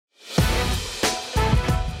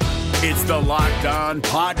It's the Locked On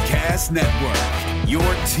Podcast Network, your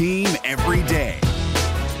team every day.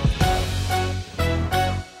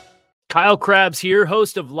 Kyle Krabs here,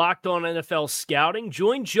 host of Locked On NFL Scouting.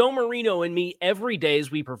 Join Joe Marino and me every day as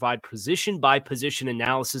we provide position-by-position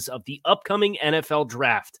analysis of the upcoming NFL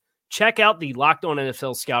Draft. Check out the Locked On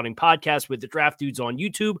NFL Scouting podcast with the Draft Dudes on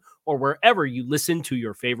YouTube or wherever you listen to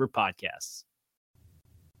your favorite podcasts.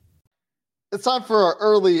 It's time for our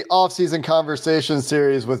early offseason conversation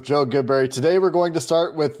series with Joe Goodberry. Today, we're going to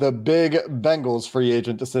start with the big Bengals free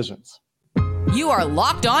agent decisions. You are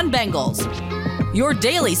Locked On Bengals, your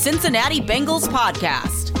daily Cincinnati Bengals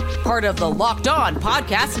podcast. Part of the Locked On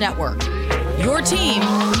Podcast Network, your team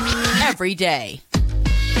every day.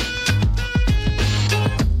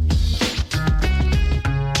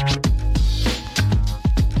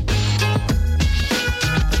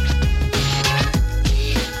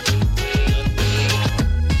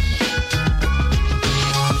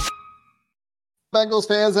 Bengals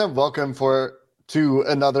fans, and welcome to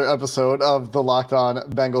another episode of the Locked On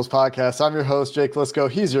Bengals podcast. I'm your host, Jake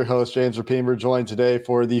Lisco. He's your host, James Rapien. We're joined today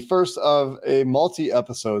for the first of a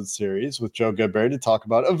multi-episode series with Joe Goodberry to talk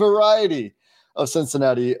about a variety of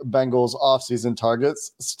Cincinnati Bengals offseason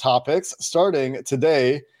topics, starting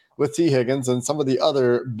today with T. Higgins and some of the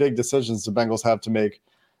other big decisions the Bengals have to make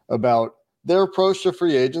about their approach to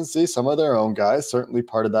free agency, some of their own guys, certainly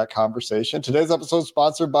part of that conversation. Today's episode is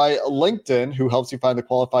sponsored by LinkedIn, who helps you find the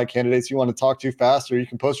qualified candidates you want to talk to faster. You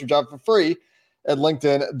can post your job for free at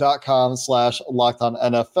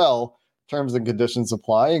linkedin.com/LockedOnNFL. Terms and conditions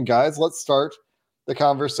apply. And guys, let's start the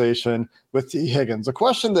conversation with T. Higgins. A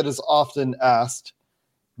question that is often asked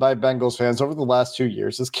by Bengals fans over the last 2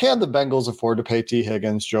 years is, can the Bengals afford to pay T.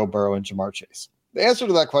 Higgins, Joe Burrow, and Ja'Marr Chase? The answer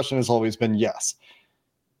to that question has always been yes.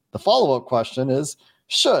 The follow-up question is,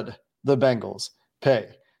 should the Bengals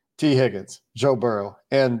pay T. Higgins, Joe Burrow,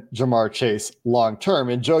 and Ja'Marr Chase long-term?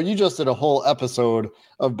 And Joe, you just did a whole episode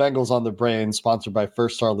of Bengals on the Brain, sponsored by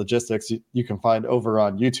First Star Logistics. You can find over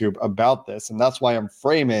on YouTube about this. And that's why I'm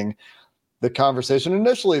framing the conversation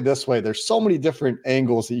initially this way. There's so many different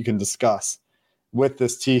angles that you can discuss with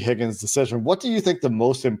this T. Higgins decision. What do you think the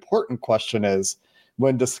most important question is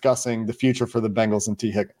when discussing the future for the Bengals and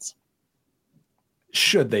T. Higgins?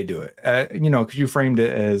 Should they do it? Because you framed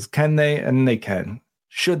it as can they, and they can.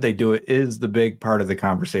 Should they do it is the big part of the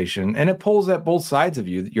conversation. And it pulls at both sides of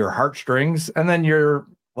you, your heartstrings, and then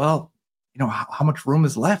how much room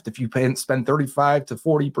is left if you spend 35 to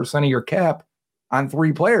 40% of your cap on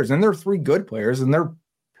three players? And they're three good players, and they're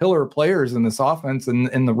pillar players in this offense and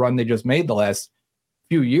in the run they just made the last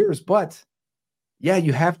few years. But yeah,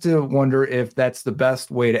 you have to wonder if that's the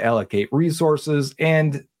best way to allocate resources.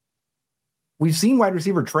 And we've seen wide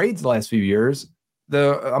receiver trades the last few years.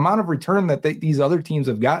 The amount of return that these other teams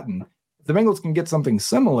have gotten, if the Bengals can get something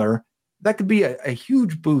similar, that could be a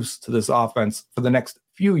huge boost to this offense for the next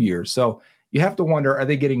few years. So you have to wonder, are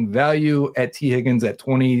they getting value at T. Higgins at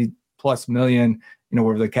 20 plus million,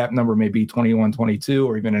 where the cap number may be 21, 22,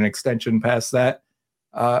 or even an extension past that?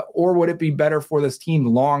 Or would it be better for this team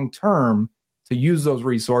long-term to use those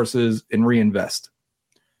resources and reinvest?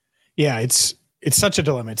 Yeah, it's such a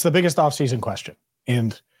dilemma. It's the biggest offseason question.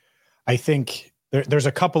 And I think there's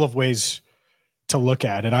a couple of ways to look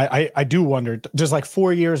at it. I do wonder, does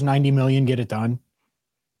 4 years, 90 million get it done?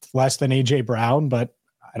 It's less than A.J. Brown, but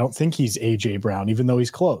I don't think he's A.J. Brown, even though he's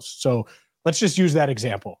close. So let's just use that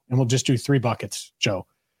example, and we'll just do three buckets, Joe.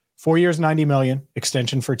 4 years, 90 million,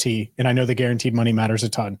 extension for T. And I know the guaranteed money matters a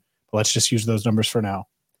ton, but let's just use those numbers for now.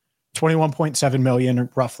 21.7 million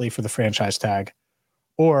roughly for the franchise tag.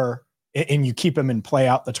 And you keep him and play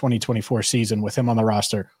out the 2024 season with him on the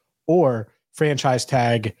roster, or franchise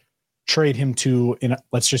tag, trade him to,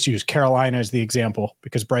 let's just use Carolina as the example,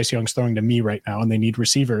 because Bryce Young's throwing to me right now and they need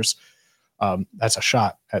receivers. That's a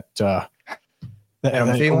shot at Adam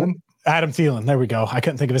Thielen. Adam Thielen. There we go. I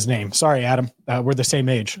couldn't think of his name. Sorry, Adam. We're the same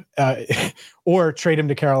age. Or trade him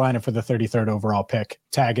to Carolina for the 33rd overall pick,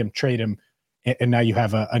 tag him, trade him. And now you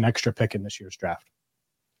have an extra pick in this year's draft.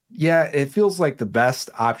 Yeah, it feels like the best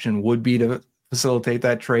option would be to facilitate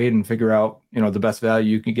that trade and figure out, the best value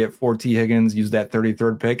you can get for T. Higgins, use that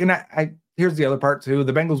 33rd pick. And here's the other part too.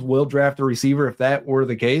 The Bengals will draft a receiver if that were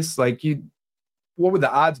the case. What would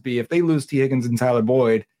the odds be if they lose T. Higgins and Tyler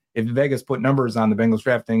Boyd? If Vegas put numbers on the Bengals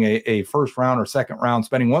drafting a first round or second round,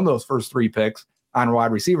 spending one of those first three picks on a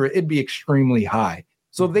wide receiver, it'd be extremely high.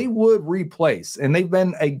 So they would replace, and they've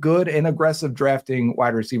been a good and aggressive drafting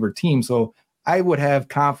wide receiver team. So I would have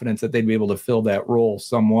confidence that they'd be able to fill that role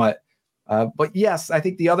somewhat. But yes, I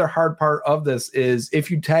think the other hard part of this is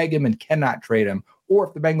if you tag him and cannot trade him, or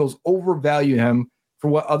if the Bengals overvalue him for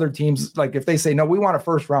what other teams, like if they say, no, we want a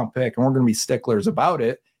first round pick and we're going to be sticklers about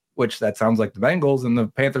it, which that sounds like the Bengals, and the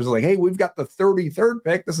Panthers are like, hey, we've got the 33rd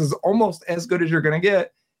pick. This is almost as good as you're going to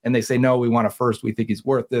get. And they say, no, we want a first. We think he's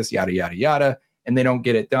worth this, yada, yada, yada. And they don't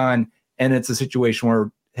get it done. And it's a situation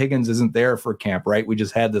where Higgins isn't there for camp, right? We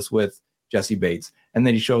just had this with Jesse Bates. And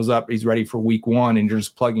then he shows up, he's ready for week 1, and you're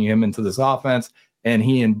just plugging him into this offense. And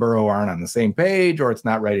he and Burrow aren't on the same page, or it's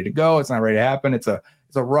not ready to go. It's not ready to happen. It's a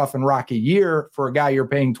rough and rocky year for a guy you're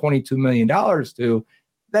paying $22 million to.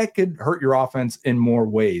 That could hurt your offense in more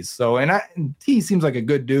ways. So, and T seems like a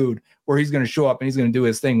good dude where he's going to show up and he's going to do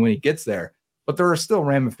his thing when he gets there. But there are still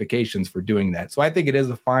ramifications for doing that. So I think it is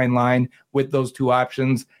a fine line with those two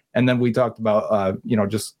options. And then we talked about,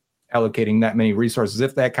 just allocating that many resources.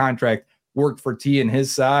 If that contract worked for T and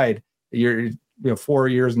his side, you're 4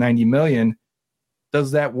 years, $90 million.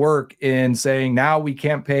 Does that work in saying now we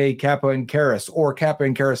can't pay Kappa and Karras or Kappa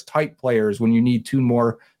and Karras type players when you need 2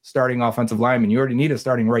 more starting offensive linemen? You already need a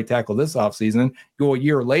starting right tackle this offseason. Go a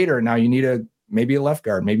year later, now you need maybe a left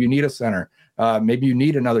guard, maybe you need a center, maybe you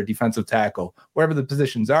need another defensive tackle. Whatever the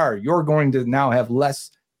positions are, you're going to now have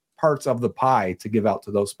less parts of the pie to give out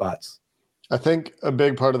to those spots. I think a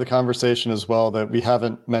big part of the conversation as well that we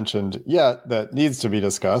haven't mentioned yet that needs to be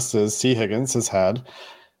discussed is T. Higgins has had,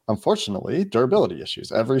 unfortunately, durability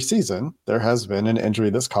issues. Every season, there has been an injury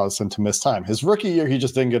that's caused him to miss time. His rookie year, he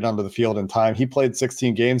just didn't get onto the field in time. He played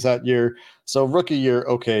 16 games that year. So rookie year,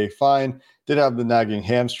 okay, fine. Did have the nagging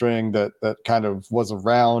hamstring that kind of was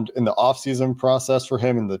around in the offseason process for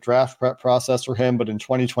him, in the draft prep process for him. But in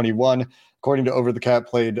 2021, according to Over the Cap,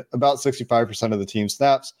 played about 65% of the team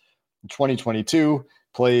snaps. In 2022,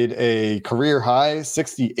 played a career high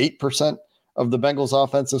 68% of the Bengals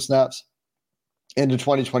offensive snaps. Into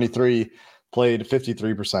 2023, played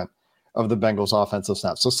 53% of the Bengals offensive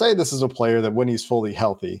snaps. So say this is a player that when he's fully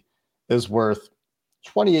healthy is worth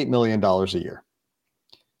 $28 million a year.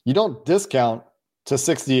 You don't discount to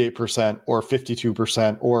 68% or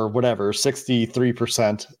 52% or whatever,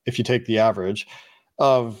 63% if you take the average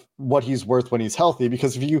of what he's worth when he's healthy.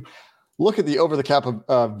 Because if you look at the over-the-cap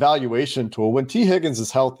valuation tool, when T. Higgins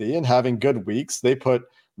is healthy and having good weeks, they put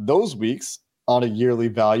those weeks on a yearly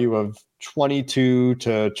value of $22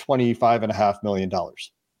 to $25.5 million.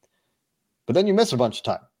 But then you miss a bunch of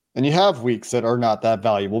time. And you have weeks that are not that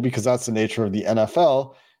valuable because that's the nature of the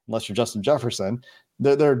NFL, unless you're Justin Jefferson.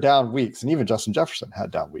 They're down weeks, and even Justin Jefferson had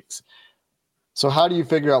down weeks. So how do you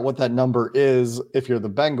figure out what that number is if you're the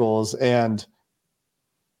Bengals? And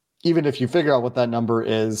even if you figure out what that number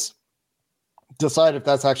is, decide if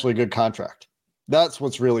that's actually a good contract. That's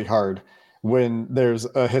what's really hard when there's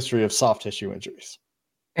a history of soft tissue injuries.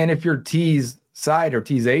 And if you're T's side or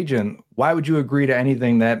T's agent, why would you agree to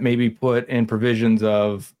anything that maybe put in provisions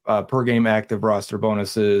of per game active roster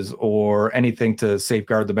bonuses or anything to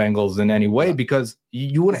safeguard the Bengals in any way? Because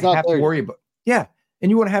you wouldn't have to worry about, and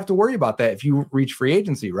you wouldn't have to worry about that if you reach free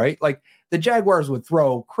agency, right? Like the Jaguars would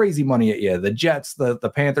throw crazy money at you. The Jets, the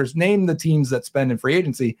Panthers, name the teams that spend in free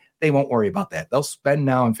agency. They won't worry about that. They'll spend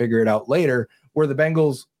now and figure it out later, where the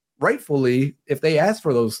Bengals rightfully, if they ask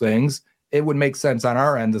for those things, it would make sense on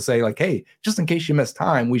our end to say like, hey, just in case you miss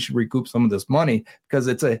time, we should recoup some of this money because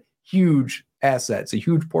it's a huge asset. It's a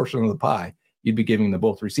huge portion of the pie you'd be giving to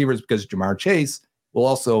both receivers because Jamar Chase will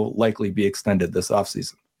also likely be extended this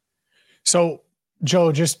offseason. So,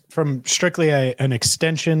 Joe, just from strictly an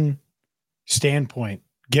extension standpoint,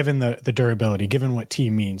 given the durability, given what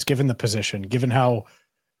team means, given the position, given how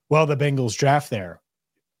well the Bengals draft there,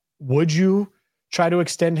 would you try to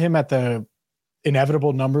extend him at the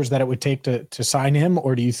inevitable numbers that it would take to sign him?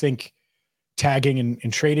 Or do you think tagging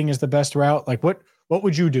and trading is the best route? Like what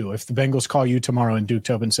would you do if the Bengals call you tomorrow and Duke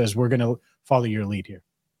Tobin says, we're going to follow your lead here?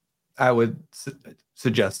 I would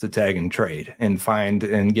suggest to tag and trade and find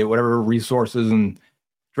and get whatever resources and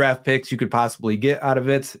draft picks you could possibly get out of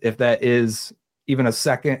it. If that is even a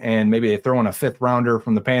second and maybe they throw in a 5th rounder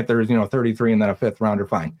from the Panthers, 33 and then a 5th rounder,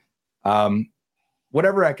 fine.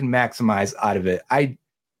 Whatever I can maximize out of it.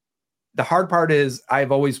 The hard part is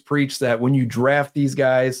I've always preached that when you draft these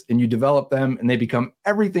guys and you develop them and they become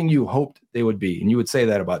everything you hoped they would be, and you would say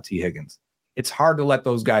that about T. Higgins, it's hard to let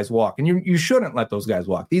those guys walk. And you shouldn't let those guys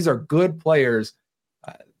walk. These are good players.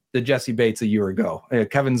 The Jesse Bates a year ago,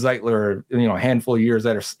 Kevin Zeitler, a handful of years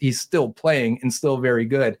that he's still playing and still very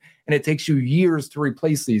good. And it takes you years to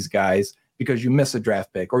replace these guys because you miss a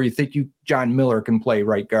draft pick, or you think John Miller can play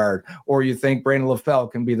right guard, or you think Brandon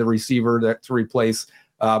LaFell can be the receiver to replace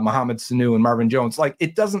Mohamed Sanu and Marvin Jones. Like,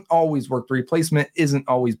 it doesn't always work. The replacement isn't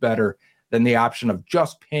always better than the option of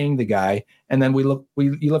just paying the guy. And then you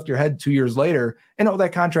lift your head 2 years later and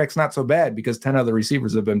that contract's not so bad because 10 other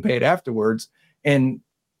receivers have been paid afterwards. And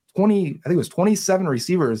 27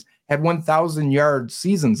 receivers had 1,000-yard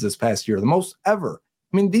seasons this past year, the most ever.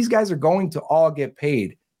 I mean, these guys are going to all get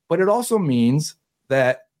paid, but it also means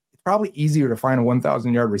that it's probably easier to find a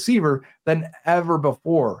 1,000-yard receiver than ever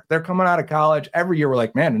before. They're coming out of college. Every year we're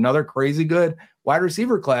like, man, another crazy good wide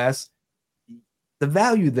receiver class. The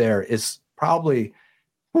value there is probably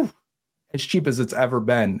as cheap as it's ever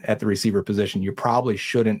been at the receiver position. You probably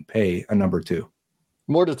shouldn't pay a number 2.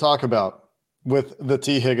 More to talk about with the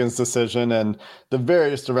T. Higgins decision and the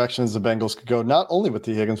various directions the Bengals could go, not only with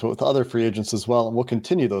T. Higgins, but with other free agents as well. And we'll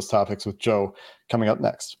continue those topics with Joe coming up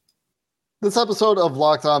next. This episode of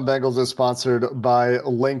Locked On Bengals is sponsored by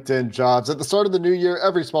LinkedIn Jobs. At the start of the new year,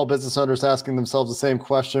 every small business owner is asking themselves the same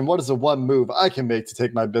question: what is the one move I can make to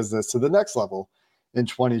take my business to the next level in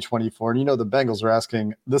 2024? And you know the Bengals are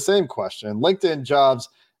asking the same question. LinkedIn Jobs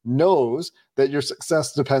knows that your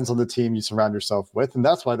success depends on the team you surround yourself with, and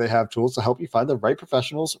that's why they have tools to help you find the right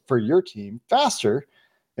professionals for your team faster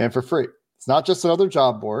and for free. It's not just another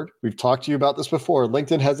job board. We've talked to you about this before.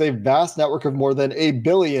 LinkedIn has a vast network of more than 1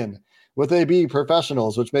 billion with AB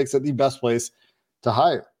professionals, which makes it the best place to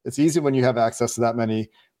hire. It's easy when you have access to that many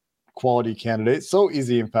quality candidates. So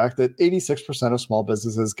easy, in fact, that 86% of small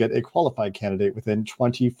businesses get a qualified candidate within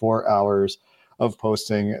 24 hours of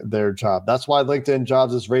posting their job. That's why LinkedIn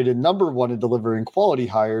Jobs is rated number 1 in delivering quality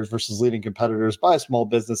hires versus leading competitors by small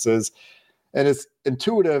businesses. And it's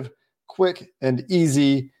intuitive, quick, and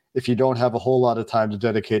easy if you don't have a whole lot of time to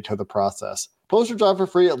dedicate to the process. Post your job for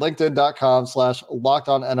free at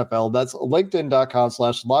linkedin.com/lockedonnfl. That's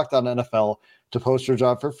linkedin.com/lockedonnfl to post your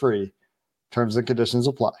job for free. Terms and conditions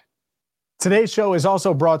apply. Today's show is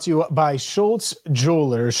also brought to you by Schultz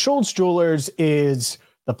Jewelers. Schultz Jewelers is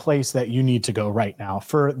the place that you need to go right now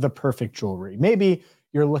for the perfect jewelry. Maybe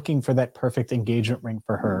you're looking for that perfect engagement ring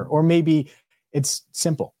for her, or maybe it's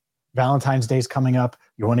simple. Valentine's Day is coming up.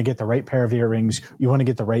 You want to get the right pair of earrings. You want to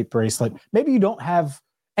get the right bracelet. Maybe you don't have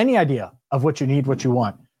any idea of what you need, what you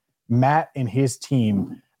want. Matt and his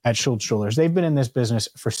team at Schultz Jewelers, they've been in this business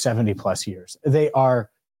for 70 plus years. They are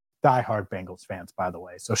diehard Bengals fans, by the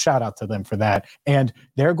way. So shout out to them for that. And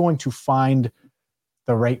they're going to find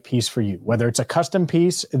the right piece for you. Whether it's a custom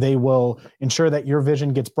piece, they will ensure that your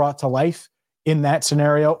vision gets brought to life in that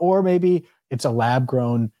scenario, or maybe it's a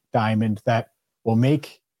lab-grown diamond that will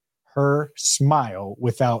make her smile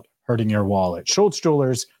without hurting your wallet. Schultz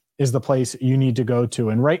Jewelers is the place you need to go to.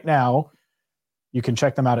 And right now, you can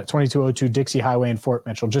check them out at 2202 Dixie Highway in Fort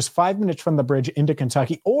Mitchell, just 5 minutes from the bridge into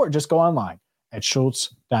Kentucky, or just go online at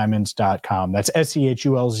schultzdiamonds.com. That's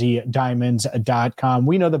SCHULZ diamonds.com.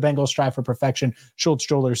 We know the Bengals strive for perfection. Schultz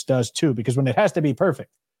Jewelers does too, because when it has to be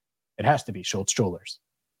perfect, it has to be Schultz Jewelers.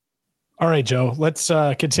 All right, Joe, let's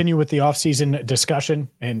continue with the offseason discussion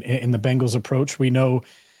and the Bengals approach. We know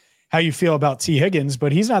how you feel about T. Higgins,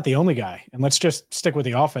 but he's not the only guy. And let's just stick with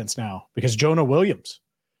the offense now, because Jonah Williams,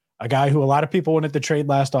 a guy who a lot of people wanted to trade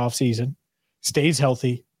last offseason, stays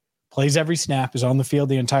healthy, plays every snap, is on the field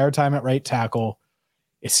the entire time at right tackle,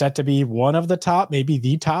 is set to be one of the top, maybe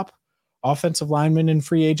the top offensive lineman in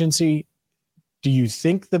free agency. Do you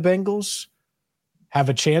think the Bengals have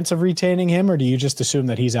a chance of retaining him, or do you just assume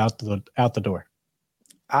that he's out the door?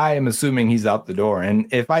 I am assuming he's out the door. And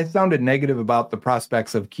if I sounded negative about the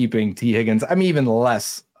prospects of keeping T. Higgins, I'm even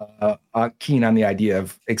less keen on the idea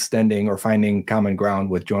of extending or finding common ground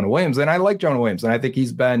with Jonah Williams. And I like Jonah Williams, and I think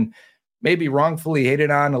he's been maybe wrongfully hated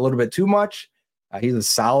on a little bit too much. He's a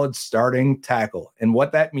solid starting tackle. And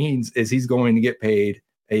what that means is he's going to get paid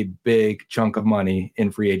a big chunk of money in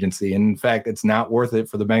free agency. And in fact, it's not worth it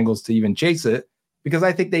for the Bengals to even chase it, because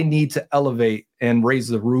I think they need to elevate and raise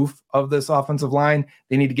the roof of this offensive line.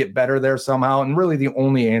 They need to get better there somehow. And really the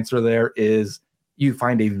only answer there is you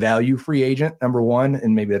find a value free agent, number one,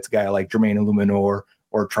 and maybe that's a guy like Jermaine Illuminor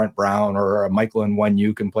or Trent Brown or Michael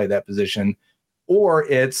Nwenyu can play that position. Or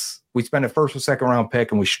it's we spend a first or second round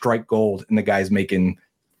pick and we strike gold and the guy's making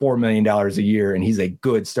 $4 million a year and he's a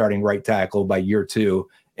good starting right tackle by year 2.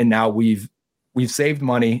 And now we've saved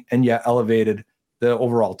money and yet elevated the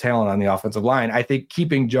overall talent on the offensive line. I think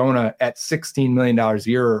keeping Jonah at $16 million a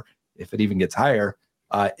year, if it even gets higher,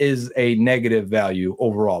 is a negative value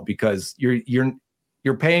overall, because you're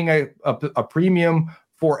paying a premium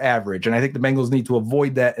for average. And I think the Bengals need to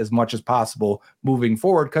avoid that as much as possible moving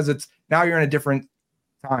forward, because it's now you're in a different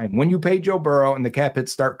time. When you pay Joe Burrow and the cap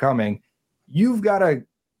hits start coming, you've got to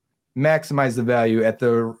maximize the value at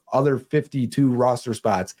the other 52 roster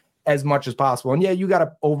spots as much as possible. And yeah, you got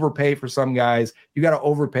to overpay for some guys. You got to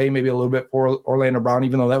overpay maybe a little bit for Orlando Brown,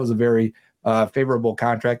 even though that was a very favorable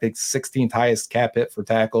contract. It's 16th highest cap hit for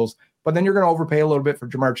tackles. But then you're going to overpay a little bit for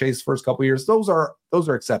Jamar Chase first couple of years. Those are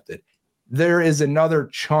accepted. there is another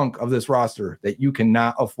chunk of this roster that you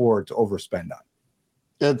cannot afford to overspend on.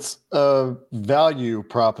 It's a value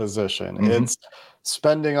proposition. Mm-hmm. It's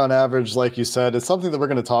spending on average, like you said. It's something that we're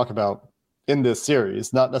going to talk about in this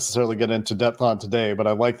series, not necessarily get into depth on today, but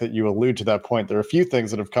I like that you allude to that point. There are a few things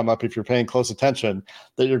that have come up, if you're paying close attention,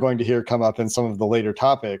 that you're going to hear come up in some of the later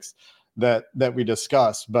topics that we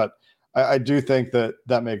discuss. But I do think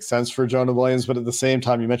that makes sense for Jonah Williams. But at the same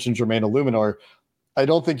time, you mentioned Jermaine Illuminor. I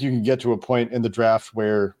don't think you can get to a point in the draft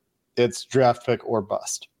where it's draft pick or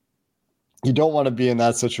bust. You don't want to be in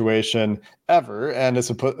that situation ever. And it's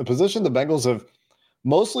a position the Bengals have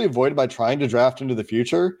mostly avoided by trying to draft into the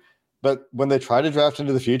future. But when they try to draft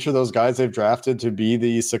into the future, those guys they've drafted to be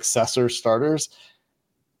the successor starters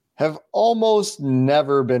have almost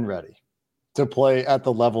never been ready to play at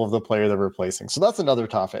the level of the player they're replacing. So that's another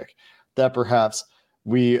topic that perhaps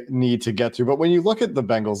we need to get to. But when you look at the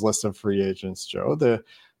Bengals list of free agents, Joe, the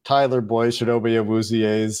Tyler Boyd, Chidobe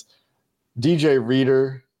Awuzie's, DJ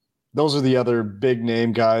Reader, those are the other big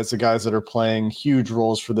name guys, the guys that are playing huge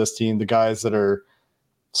roles for this team, the guys that are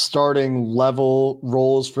starting level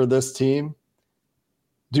roles for this team.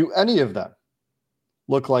 Do any of them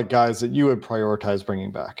look like guys that you would prioritize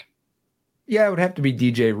bringing back? Yeah, it would have to be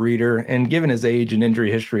DJ Reader. And given his age and injury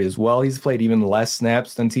history as well, he's played even less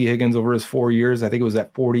snaps than T. Higgins over his 4 years. I think it was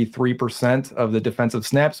at 43% of the defensive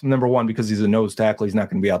snaps. Number one, because he's a nose tackle, he's not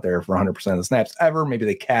going to be out there for 100% of the snaps ever. Maybe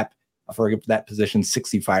they cap for that position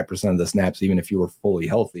 65% of the snaps, even if you were fully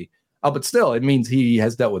healthy. But still, it means he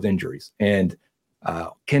has dealt with injuries. And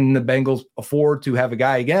can the Bengals afford to have a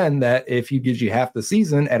guy again that if he gives you half the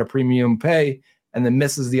season at a premium pay and then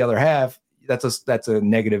misses the other half, that's a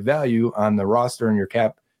negative value on the roster and your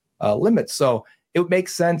cap limits. So it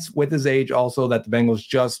makes sense with his age also that the Bengals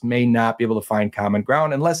just may not be able to find common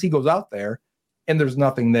ground unless he goes out there and there's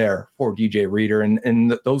nothing there for DJ Reader.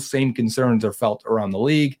 And those same concerns are felt around the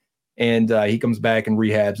league. And he comes back and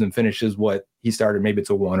rehabs and finishes what he started. Maybe it's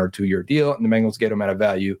a 1 or 2 year deal and the Bengals get him at a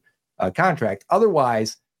value contract.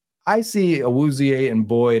 Otherwise, I see Awuzie and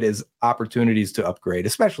Boyd as opportunities to upgrade,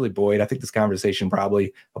 especially Boyd. I think this conversation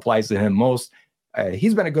probably applies to him most.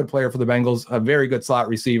 He's been a good player for the Bengals, a very good slot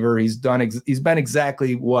receiver. He's been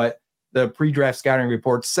exactly what the pre-draft scouting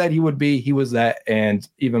report said he would be. He was that and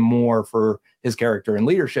even more for his character and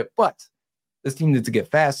leadership. But this team needs to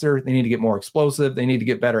get faster. They need to get more explosive. They need to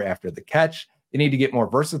get better after the catch. They need to get more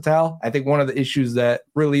versatile. I think one of the issues that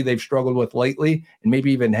really they've struggled with lately, and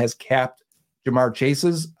maybe even has capped Jamar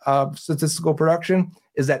Chase's statistical production,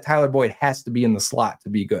 is that Tyler Boyd has to be in the slot to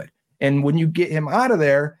be good. And when you get him out of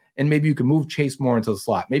there, and maybe you can move Chase more into the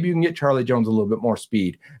slot, maybe you can get Charlie Jones a little bit more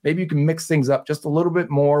speed. Maybe you can mix things up just a little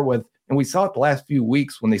bit more with, and we saw it the last few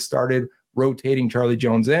weeks when they started rotating Charlie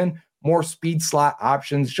Jones in, more speed slot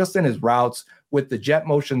options just in his routes with the jet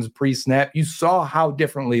motions pre-snap. You saw how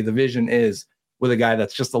differently the vision is with a guy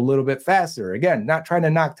that's just a little bit faster. Again, not trying to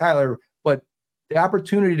knock Tyler, but the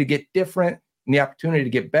opportunity to get different and the opportunity to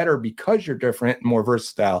get better because you're different and more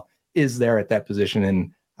versatile is there at that position.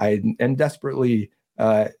 And I am desperately,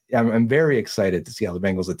 I'm very excited to see how the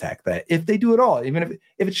Bengals attack that. If they do it all, even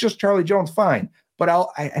if it's just Charlie Jones, fine. But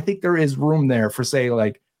I think there is room there for say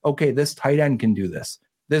like, okay, this tight end can do this.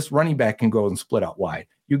 This running back can go and split out wide.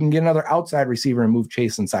 You can get another outside receiver and move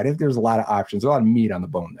Chase inside. I think there's a lot of options, a lot of meat on the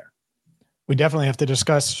bone there. We definitely have to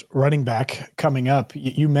discuss running back coming up.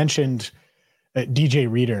 You mentioned DJ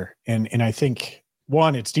Reader, and I think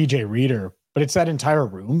one, it's DJ Reader, but it's that entire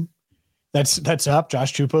room that's up.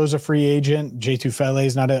 Josh Tupou is a free agent. Jay Tufele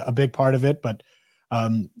is not a big part of it, but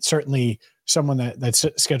certainly someone that's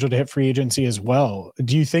scheduled to hit free agency as well.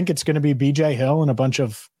 Do you think it's going to be BJ Hill and a bunch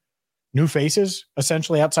of new faces,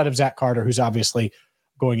 essentially outside of Zach Carter, who's obviously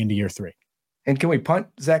going into year 3? And can we punt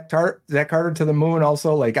Zach Carter to the moon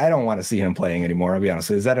also? Like, I don't want to see him playing anymore. I'll be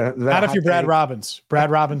honest. Is that not if you're Brad Robbins?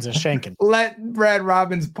 Brad Robbins is shanking. Let Brad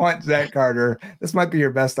Robbins punt Zach Carter. This might be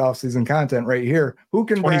your best offseason content right here. Who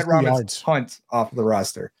can Brad Robbins punt off the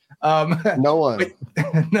roster? No one.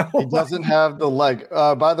 No, he doesn't have the leg.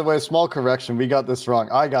 By the way, small correction. We got this wrong.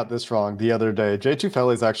 I got this wrong the other day. Jay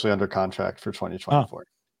Tufele is actually under contract for 2024.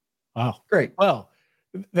 Oh. Wow. Great. Well,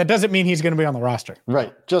 that doesn't mean he's going to be on the roster.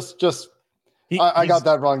 Right. Just. I got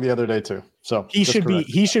that wrong the other day too. So he should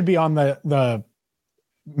be on the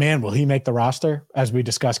man. Will he make the roster as we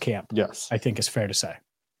discuss camp? Yes, I think is fair to say.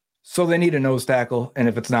 So they need a nose tackle, and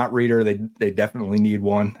if it's not Reader, they definitely need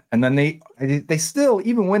one. And then they still,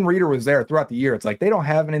 even when Reader was there throughout the year, it's like they don't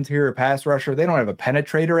have an interior pass rusher. They don't have a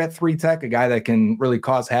penetrator at 3 tech, a guy that can really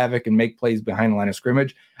cause havoc and make plays behind the line of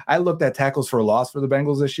scrimmage. I looked at tackles for a loss for the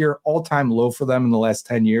Bengals this year, all-time low for them in the last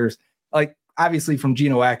 10 years. Like obviously from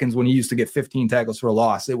Geno Atkins when he used to get 15 tackles for a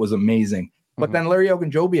loss. It was amazing. But then Larry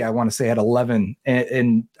Ogunjobi, I want to say, had 11.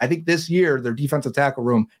 And I think this year their defensive tackle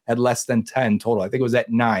room had less than 10 total. I think it was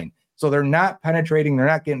at 9. So they're not penetrating. They're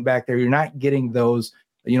not getting back there. You're not getting those,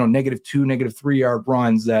 -2, -3 yard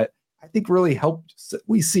runs that I think really help.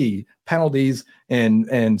 We see penalties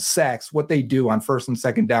and sacks, what they do on first and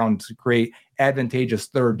second down to create advantageous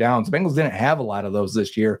third downs. The Bengals didn't have a lot of those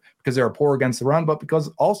this year because they were poor against the run, but because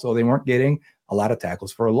also they weren't getting a lot of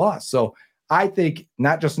tackles for a loss. So I think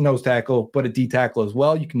not just a nose tackle, but a D tackle as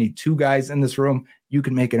well. You can need 2 guys in this room. You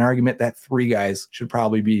can make an argument that 3 guys should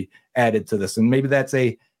probably be added to this. And maybe that's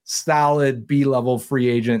a solid B-level free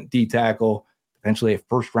agent D tackle, potentially a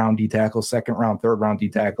first-round D tackle, second-round, third-round D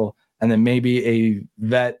tackle, and then maybe a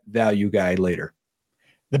vet value guy later.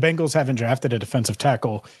 The Bengals haven't drafted a defensive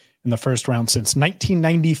tackle in the first round since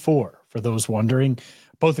 1994, for those wondering.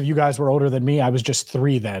 Both of you guys were older than me. I was just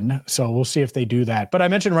 3 then, so we'll see if they do that. But I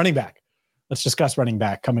mentioned running back. Let's discuss running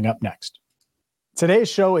back coming up next. Today's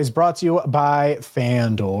show is brought to you by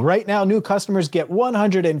FanDuel. Right now, new customers get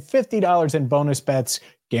 $150 in bonus bets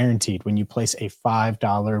guaranteed when you place a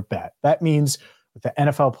 $5 bet. That means with the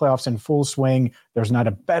NFL playoffs in full swing, there's not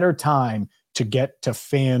a better time to get to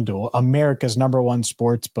FanDuel, America's #1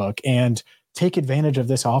 sports book, and take advantage of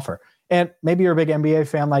this offer. And maybe you're a big NBA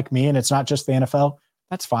fan like me, and it's not just the NFL.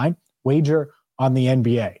 That's fine. Wager on the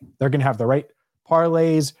NBA. They're going to have the right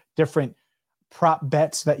parlays, different prop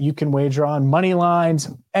bets that you can wager on, money lines,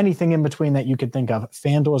 anything in between that you could think of.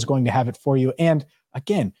 FanDuel is going to have it for you. And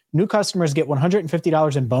again, new customers get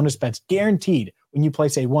 $150 in bonus bets guaranteed when you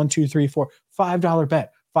place a $1, $2, $3, $4, $5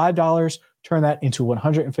 bet. $5, turn that into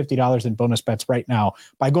 $150 in bonus bets right now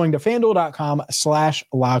by going to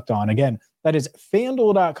FanDuel.com/lockedon. Again, that is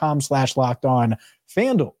FanDuel.com/lockedon.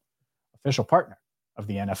 FanDuel, official partner of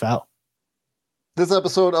the NFL. This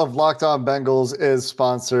episode of Locked On Bengals is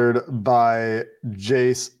sponsored by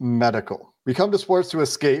Jace Medical. We come to sports to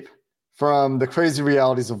escape from the crazy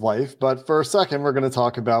realities of life, but for a second, we're going to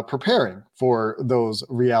talk about preparing for those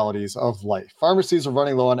realities of life. Pharmacies are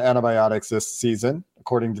running low on antibiotics this season,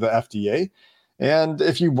 according to the FDA. And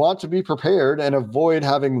if you want to be prepared and avoid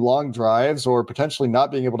having long drives or potentially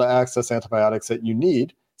not being able to access antibiotics that you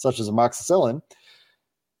need, such as amoxicillin,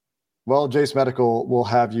 well, Jace Medical will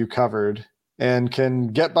have you covered and can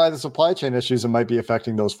get by the supply chain issues that might be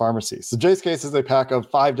affecting those pharmacies. The Jace case is a pack of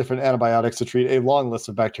 5 different antibiotics to treat a long list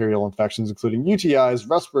of bacterial infections, including UTIs,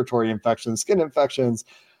 respiratory infections, skin infections,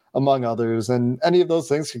 among others. And any of those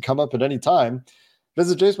things can come up at any time.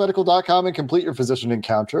 Visit jacemedical.com and complete your physician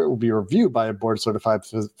encounter. It will be reviewed by a board-certified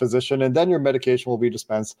physician, and then your medication will be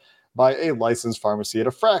dispensed by a licensed pharmacy at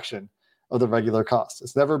a fraction of the regular cost.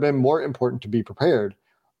 It's never been more important to be prepared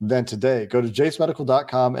than today. Go to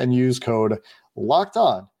jacemedical.com and use code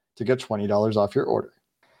LOCKEDON to get $20 off your order.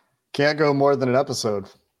 Can't go more than an episode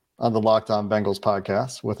on the Locked On Bengals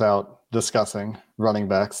podcast without discussing running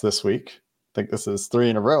backs this week. I think this is 3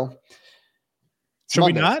 in a row. Should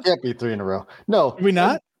we not? Can't be 3 in a row. No. Should we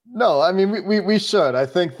not? No, I mean, we should. I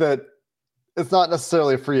think that it's not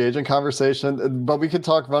necessarily a free agent conversation, but we could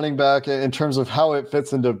talk running back in terms of how it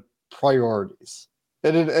fits into priorities.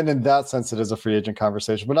 And in that sense, it is a free agent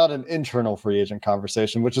conversation, but not an internal free agent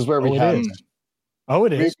conversation, which is where we have. Oh,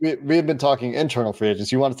 it is. We have been talking internal free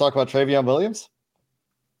agents. You want to talk about Travion Williams?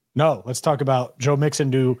 No, let's talk about Joe Mixon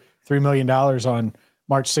do $3 million on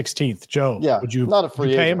March 16th. Joe, would you not a free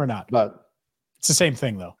pay agent, him or not? But it's the same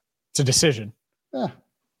thing, though. It's a decision. Yeah.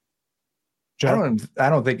 Joe? I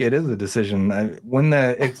don't think it is a decision. When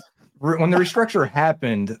the restructure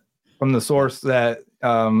happened, from the source that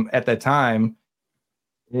at that time,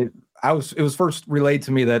 it was first relayed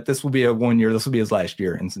to me that this will be a 1 year. This will be his last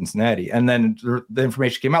year in Cincinnati. And then the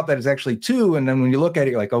information came out that it's actually 2. And then when you look at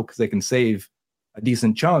it, you're like, oh, because they can save a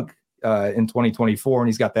decent chunk in 2024. And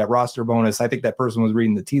he's got that roster bonus. I think that person was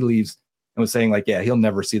reading the tea leaves and was saying like, yeah, he'll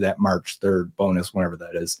never see that March 3rd bonus, whenever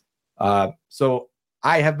that is. So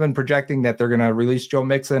I have been projecting that they're going to release Joe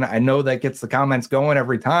Mixon. I know that gets the comments going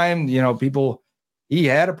every time, he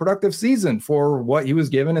had a productive season for what he was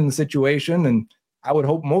given in the situation. And I would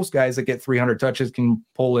hope most guys that get 300 touches can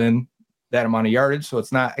pull in that amount of yardage. So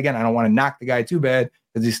it's not, again, I don't want to knock the guy too bad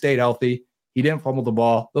because he stayed healthy. He didn't fumble the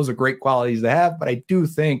ball. Those are great qualities to have. But I do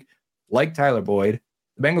think, like Tyler Boyd,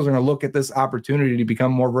 the Bengals are going to look at this opportunity to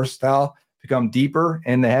become more versatile, become deeper,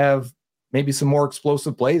 and to have maybe some more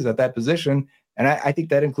explosive plays at that position. And I think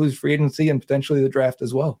that includes free agency and potentially the draft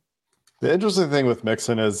as well. The interesting thing with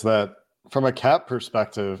Mixon is that from a cap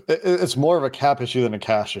perspective, it's more of a cap issue than a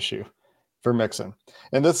cash issue. for Mixon.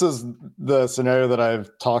 And this is the scenario that I've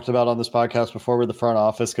talked about on this podcast before, where the front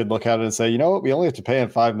office could look at it and say, you know what, we only have to pay him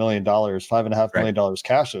 $5 million, $5.5 million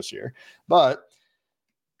cash this year, but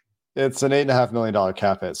it's an $8.5 million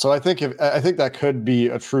cap hit. So I think that could be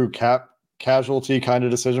a true cap casualty kind of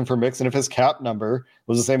decision for Mixon. If his cap number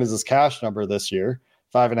was the same as his cash number this year,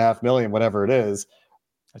 $5.5 million, whatever it is,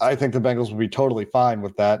 I think the Bengals would be totally fine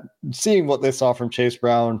with that. Seeing what they saw from Chase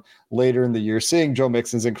Brown later in the year, seeing Joe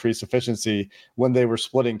Mixon's increased efficiency when they were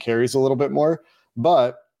splitting carries a little bit more.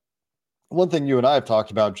 But one thing you and I have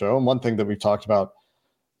talked about, Joe, and one thing that we've talked about,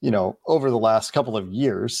 over the last couple of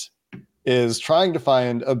years is trying to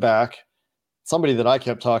find a back, somebody that I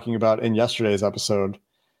kept talking about in yesterday's episode,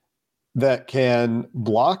 that can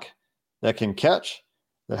block, that can catch,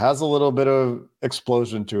 that has a little bit of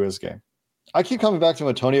explosion to his game. I keep coming back to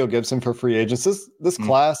Antonio Gibson for free agents. This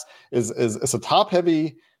class is a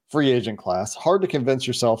top-heavy free agent class. Hard to convince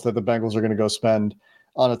yourself that the Bengals are going to go spend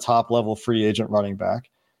on a top-level free agent running back.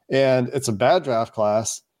 And it's a bad draft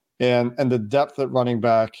class. And the depth at running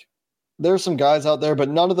back, there's some guys out there, but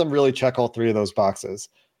none of them really check all three of those boxes.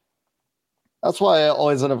 That's why I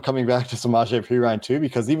always end up coming back to Samaje Perine too,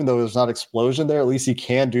 because even though there's not explosion there, at least he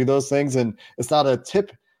can do those things. And it's not a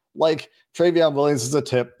tip like Travion Williams is a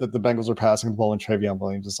tip that the Bengals are passing the ball when Travion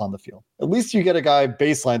Williams is on the field. At least you get a guy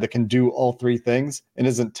baseline that can do all three things and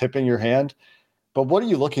isn't tipping your hand. But what are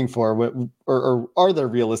you looking for? Or are there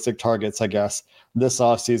realistic targets, I guess, this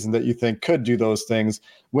offseason that you think could do those things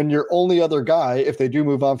when your only other guy, if they do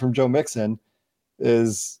move on from Joe Mixon,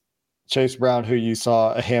 is Chase Brown, who you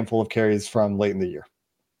saw a handful of carries from late in the year?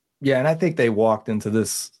 Yeah, and I think they walked into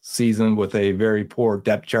this season with a very poor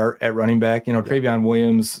depth chart at running back. Travion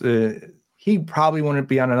Williams, he probably wouldn't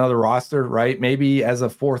be on another roster, right? Maybe as a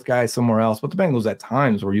fourth guy somewhere else. But the Bengals at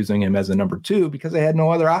times were using him as a number 2 because they had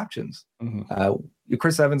no other options. Mm-hmm.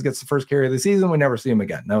 Chris Evans gets the first carry of the season. We never see him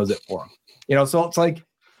again. That was it for him. So it's like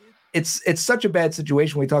it's such a bad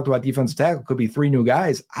situation. We talked about defensive tackle. Could be 3 new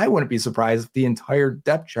guys. I wouldn't be surprised if the entire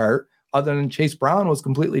depth chart, other than Chase Brown, was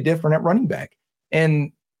completely different at running back.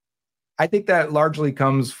 And I think that largely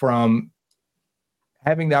comes from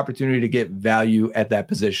having the opportunity to get value at that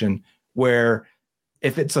position, where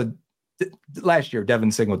if it's last year,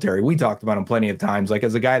 Devin Singletary, we talked about him plenty of times, like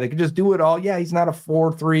as a guy that could just do it all. Yeah, he's not a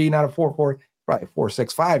 4.3, not a 4.4, probably a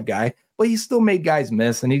 4.65 guy, but he still made guys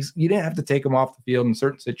miss, and you didn't have to take him off the field in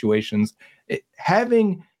certain situations.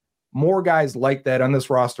 Having more guys like that on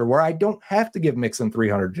this roster where I don't have to give Mixon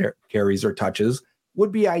 300 carries or touches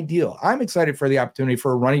would be ideal. I'm excited for the opportunity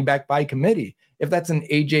for a running back by committee. If that's an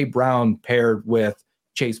A.J. Brown paired with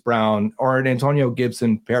Chase Brown, or an Antonio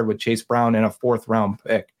Gibson paired with Chase Brown and a 4th round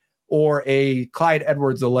pick, or a Clyde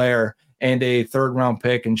Edwards-Helaire and a 3rd round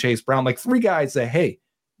pick and Chase Brown, like 3 guys that, hey,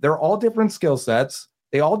 they're all different skill sets.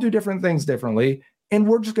 They all do different things differently. And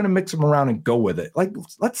we're just going to mix them around and go with it. Like,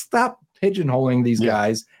 let's stop pigeonholing these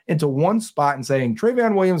guys into one spot and saying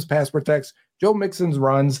Travion Williams pass protects, Joe Mixon's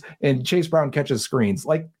runs, and Chase Brown catches screens.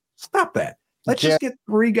 Like, stop that. Let's just get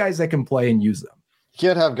 3 guys that can play and use them. You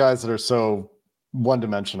can't have guys that are so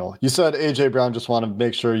one-dimensional. You said A.J. Brown. Just want to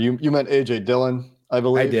make sure you meant A.J. Dillon, I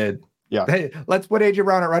believe. I did. Yeah. Hey, let's put A.J.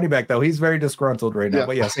 Brown at running back, though. He's very disgruntled right now. Yeah.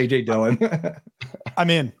 But yes, A.J. Dillon. I'm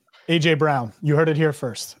in. A.J. Brown. You heard it here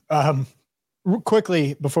first.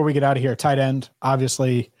 Quickly, before we get out of here, tight end,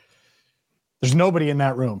 obviously, there's nobody in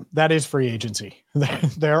that room. That is free agency.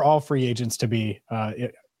 They're all free agents to be.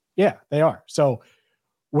 Yeah, they are. So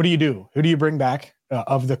what do you do? Who do you bring back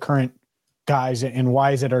of the current guys, and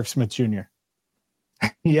why is it Irv Smith Jr.?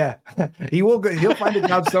 Yeah, he'll find a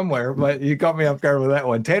job somewhere, but you caught me off guard with that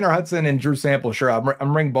one. Tanner Hudson and Drew Sample, sure,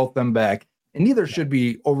 I'm bringing both them back, and neither should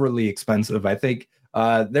be overly expensive. I think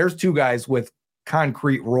there's 2 guys with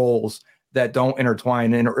concrete roles that don't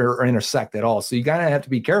intertwine or intersect at all. So you gotta have to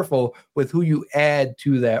be careful with who you add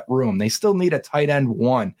to that room. They still need a tight end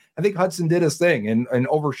 1. I think Hudson did his thing and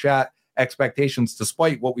overshot expectations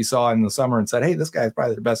despite what we saw in the summer and said, hey, this guy's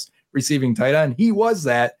probably the best receiving tight end. He was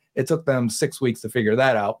that. It took them 6 weeks to figure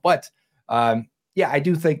that out. But I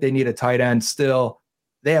do think they need a tight end still.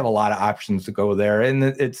 They have a lot of options to go there. And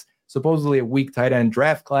it's supposedly a weak tight end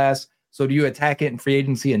draft class. So do you attack it in free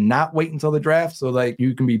agency and not wait until the draft so that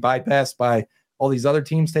you can be bypassed by all these other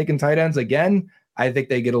teams taking tight ends again? I think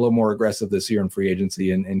they get a little more aggressive this year in free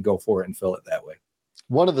agency and go for it and fill it that way.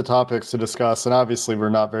 One of the topics to discuss, and obviously we're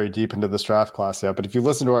not very deep into this draft class yet, but if you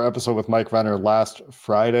listen to our episode with Mike Renner last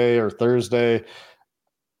Friday or Thursday,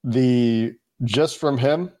 just from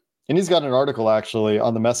him, and he's got an article actually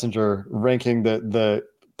on the Messenger ranking the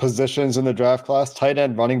positions in the draft class, tight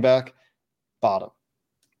end, running back, bottom.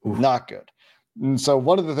 Oof. Not good. And so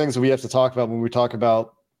one of the things that we have to talk about when we talk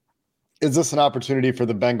about is this an opportunity for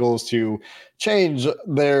the Bengals to change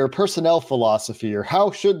their personnel philosophy, or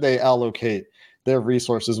how should they allocate their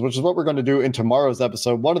resources, which is what we're going to do in tomorrow's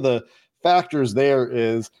episode. One of the factors there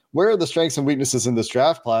is, where are the strengths and weaknesses in this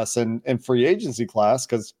draft class and free agency class,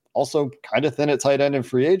 because also kind of thin at tight end in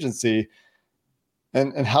free agency,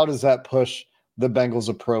 and how does that push the Bengals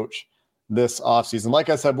approach this offseason? Like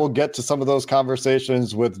I said, we'll get to some of those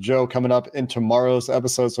conversations with Joe coming up in tomorrow's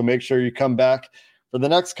episode, so make sure you come back for the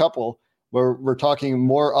next couple, where we're talking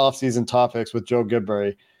more offseason topics with Joe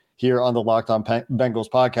Goodberry here on the Locked On Bengals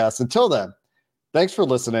podcast. Until then, thanks for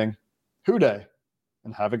listening. Hooday,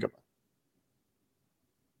 and have a good one.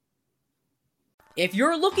 If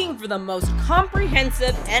you're looking for the most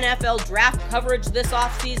comprehensive NFL draft coverage this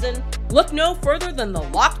offseason, look no further than the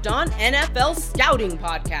Locked On NFL Scouting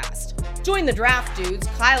Podcast. Join the draft dudes,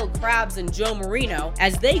 Kyle Krabs and Joe Marino,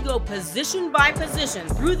 as they go position by position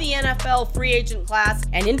through the NFL free agent class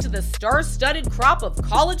and into the star-studded crop of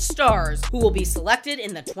college stars who will be selected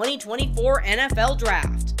in the 2024 NFL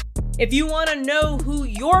Draft. If you want to know who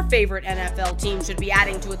your favorite NFL team should be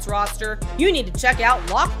adding to its roster, you need to check out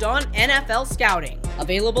Locked On NFL Scouting,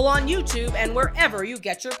 available on YouTube and wherever you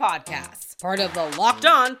get your podcasts. Part of the Locked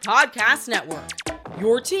On Podcast Network,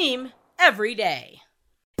 your team every day.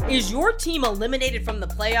 Is your team eliminated from the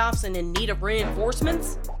playoffs and in need of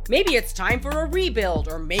reinforcements? Maybe it's time for a rebuild,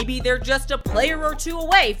 or maybe they're just a player or two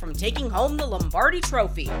away from taking home the Lombardi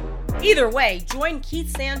Trophy. Either way, join Keith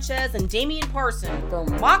Sanchez and Damian Parson for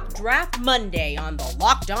Mock Draft Monday on the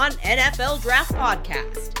Locked On NFL Draft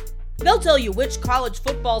Podcast. They'll tell you which college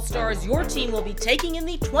football stars your team will be taking in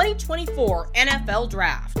the 2024 NFL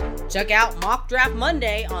Draft. Check out Mock Draft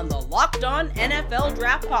Monday on the Locked On NFL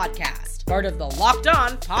Draft Podcast, part of the Locked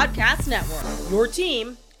On Podcast Network, your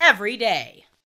team every day.